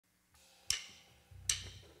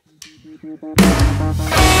We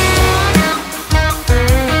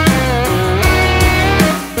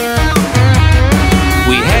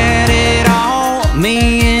had it all,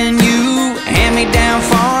 me and you, hand-me-down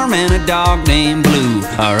farm and a dog named Blue.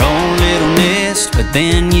 Our own little nest, but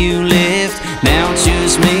then you left. Now it's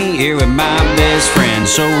just me here with my best friend.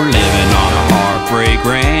 So we're living on a heartbreak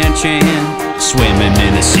ranch and swimming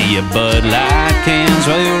in a sea of Bud Light cans.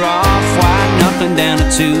 Well, you're off white, nothing down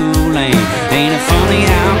a two-lane. Ain't it funny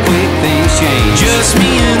how quick things change? Just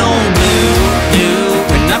me and old Blue,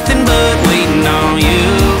 with nothing but waiting on you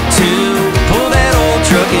to pull that old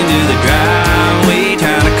truck into the driveway.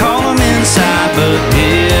 Trying to call him inside, but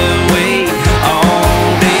he'll wait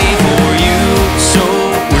all day for you. So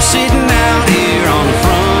we're sitting out here on the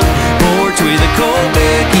front porch with a cold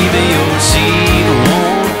beer, keeping your seat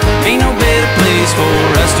warm. Ain't no better place for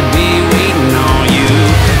us to be waiting on you,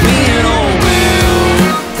 me and old Blue.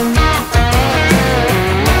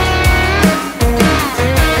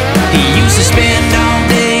 He used to spend all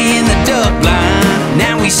day in the duck blind.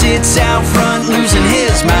 Now he sits out front losing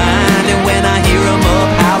his mind. And when I hear him up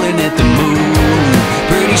howling at the moon,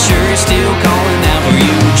 pretty sure he's still calling out for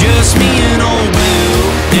you. Just me and old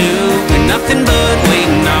Blue, with nothing but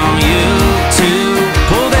waiting on you to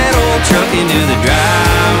pull that old truck into the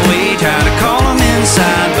driveway. Try to call him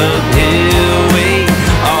inside, but he'll wait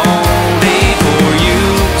all day for you.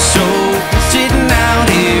 So sitting out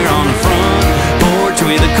here on the front porch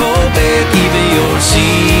with a cold beer, keeping your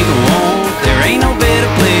seat warm. There ain't no better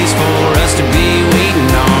place for us to be waiting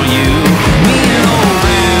on you, me and old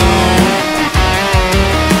Blue.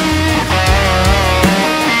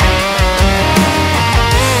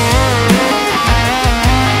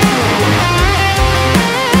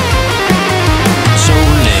 So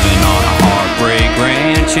we're living on a heartbreak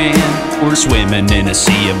ranch and we're swimming in a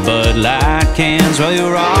sea of Bud Light cans. Well,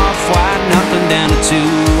 you're off white, nothing down a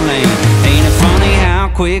two-lane. Ain't it funny how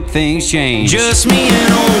quick things change? Just me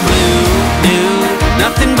and old Blue,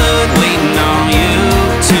 nothing but waiting on you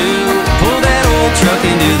to